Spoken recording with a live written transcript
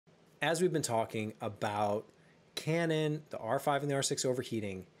as we've been talking about Canon, the R5 and the R6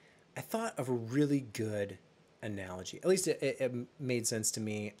 overheating, I thought of a really good analogy. At least it made sense to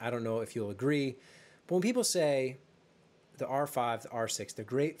me. I don't know if you'll agree, but when people say the R5, the R6, they're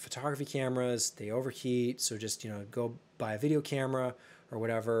great photography cameras, they overheat, so just, go buy a video camera or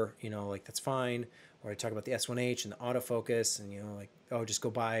whatever, like that's fine. Or I talk about the S1H and the autofocus and, like, oh, just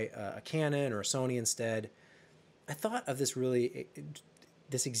go buy a Canon or a Sony instead. I thought of this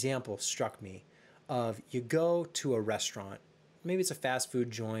this example struck me of you go to a restaurant, maybe it's a fast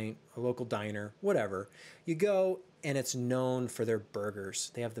food joint, a local diner, whatever. You go and it's known for their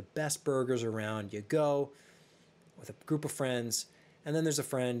burgers. They have the best burgers around. You go with a group of friends, and then there's a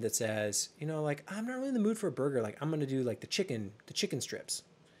friend that says, like, I'm not really in the mood for a burger. Like, I'm going to do like the chicken strips.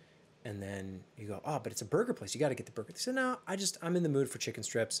 And then you go, oh, but it's a burger place. You got to get the burger. They say, no, I'm in the mood for chicken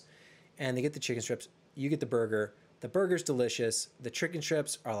strips. And they get the chicken strips. You get the burger. The burger's delicious. The chicken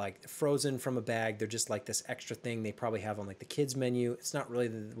strips are like frozen from a bag. They're just like this extra thing they probably have on like the kids menu. It's not really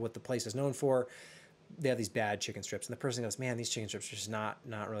what the place is known for. They have these bad chicken strips. And the person goes, man, these chicken strips are just not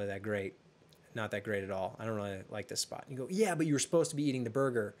really that great. Not that great at all. I don't really like this spot. You go, yeah, but you were supposed to be eating the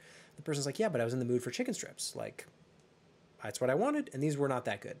burger. The person's like, yeah, but I was in the mood for chicken strips. Like, that's what I wanted, and these were not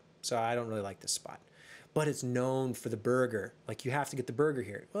that good. So I don't really like this spot. But it's known for the burger. Like, you have to get the burger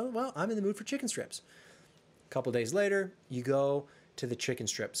here. Well, I'm in the mood for chicken strips. A couple days later, you go to the chicken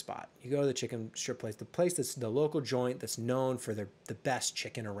strip spot. You go to the chicken strip place, the place that's the local joint that's known for the best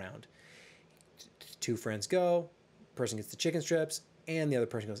chicken around. Two friends go, person gets the chicken strips, and the other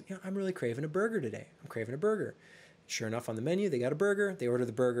person goes, I'm really craving a burger today. I'm craving a burger. Sure enough, on the menu, they got a burger. They order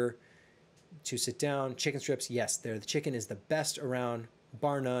the burger. To sit down, chicken strips, yes, the chicken is the best around,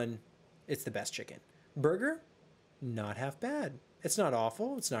 bar none. It's the best chicken. Burger, not half bad. It's not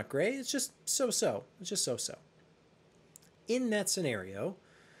awful. It's not great. It's just so-so. It's just so-so. In that scenario,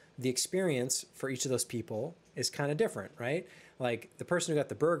 the experience for each of those people is kind of different, right? Like, the person who got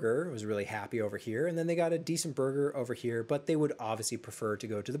the burger was really happy over here, and then they got a decent burger over here, but they would obviously prefer to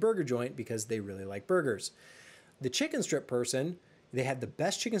go to the burger joint because they really like burgers. The chicken strip person, they had the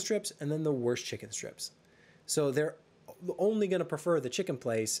best chicken strips and then the worst chicken strips. So they're only going to prefer the chicken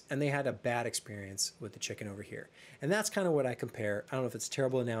place, and they had a bad experience with the chicken over here. And that's kind of what I compare. I don't know if it's a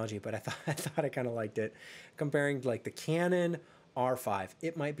terrible analogy, but I thought I kind of liked it. Comparing like the Canon R5,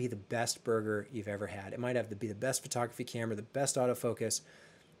 it might be the best burger you've ever had. It might have to be the best photography camera, the best autofocus,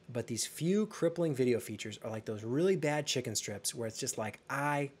 but these few crippling video features are like those really bad chicken strips where it's just like,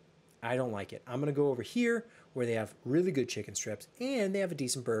 I don't like it. I'm going to go over here where they have really good chicken strips and they have a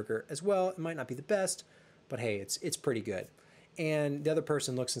decent burger as well. It might not be the best, but hey, it's pretty good. And the other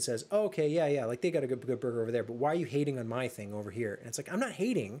person looks and says, oh, okay, yeah, like they got a good burger over there, but why are you hating on my thing over here? And it's like, I'm not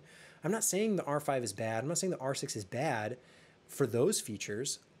hating. I'm not saying the R5 is bad. I'm not saying the R6 is bad for those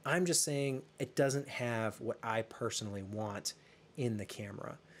features. I'm just saying it doesn't have what I personally want in the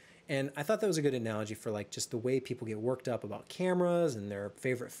camera. And I thought that was a good analogy for like just the way people get worked up about cameras and their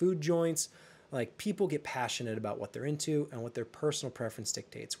favorite food joints. Like, people get passionate about what they're into and what their personal preference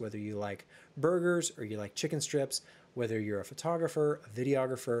dictates, whether you like burgers or you like chicken strips, whether you're a photographer, a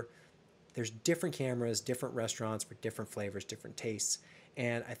videographer. There's different cameras, different restaurants for different flavors, different tastes.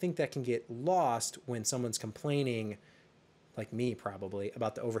 And I think that can get lost when someone's complaining, like me probably,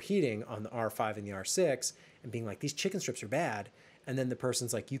 about the overheating on the R5 and the R6 and being like, these chicken strips are bad. And then the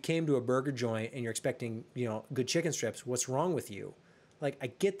person's like, you came to a burger joint and you're expecting, good chicken strips. What's wrong with you? Like, I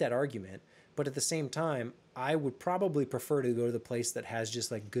get that argument. But at the same time, I would probably prefer to go to the place that has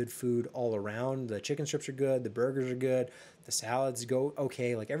just like good food all around. The chicken strips are good. The burgers are good. The salads go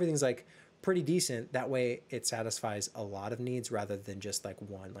okay. Like, everything's like pretty decent. That way it satisfies a lot of needs rather than just like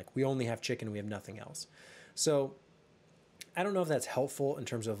one. Like, we only have chicken. We have nothing else. So I don't know if that's helpful in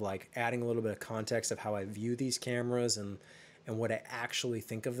terms of like adding a little bit of context of how I view these cameras and what I actually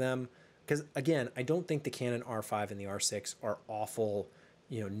think of them. Because again, I don't think the Canon R5 and the R6 are awful.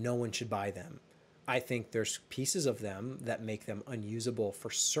 No one should buy them. I think there's pieces of them that make them unusable for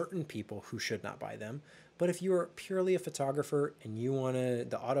certain people who should not buy them. But if you are purely a photographer and you want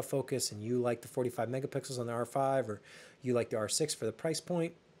the autofocus and you like the 45 megapixels on the R5 or you like the R6 for the price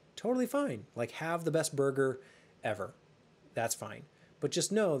point, totally fine. Like, have the best burger ever. That's fine. But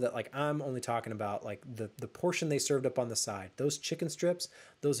just know that like I'm only talking about like the portion they served up on the side. Those chicken strips,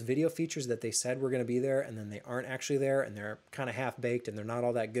 those video features that they said were going to be there and then they aren't actually there and they're kind of half-baked and they're not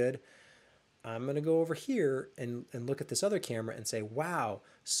all that good. I'm going to go over here and look at this other camera and say, wow,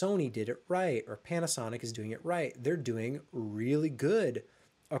 Sony did it right, or Panasonic is doing it right. They're doing really good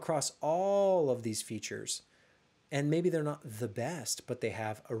across all of these features. And maybe they're not the best, but they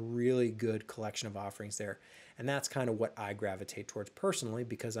have a really good collection of offerings there. And that's kind of what I gravitate towards personally,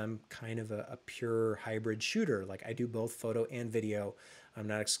 because I'm kind of a pure hybrid shooter. Like I do both photo and video. I'm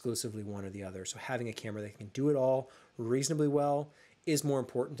not exclusively one or the other. So having a camera that can do it all reasonably well is more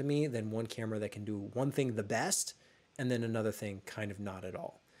important to me than one camera that can do one thing the best and then another thing kind of not at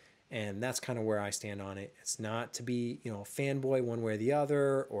all. And that's kind of where I stand on it. It's not to be, a fanboy one way or the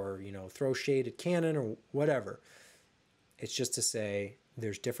other, or, throw shade at Canon or whatever. It's just to say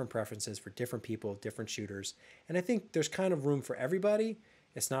there's different preferences for different people, different shooters. And I think there's kind of room for everybody.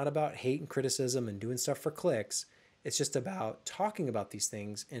 It's not about hate and criticism and doing stuff for clicks. It's just about talking about these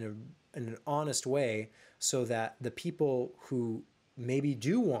things in an honest way so that the people who maybe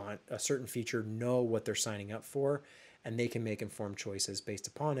do want a certain feature know what they're signing up for, and they can make informed choices based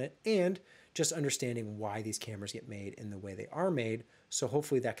upon it, and just understanding why these cameras get made in the way they are made. So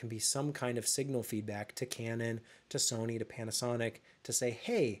hopefully that can be some kind of signal feedback to Canon, to Sony, to Panasonic, to say,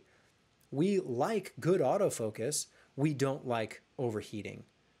 hey, we like good autofocus, we don't like overheating.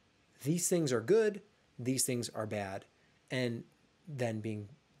 These things are good, these things are bad. And then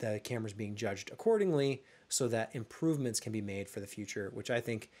the cameras being judged accordingly so that improvements can be made for the future, which I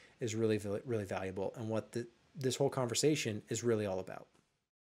think is really, really valuable, and what this whole conversation is really all about.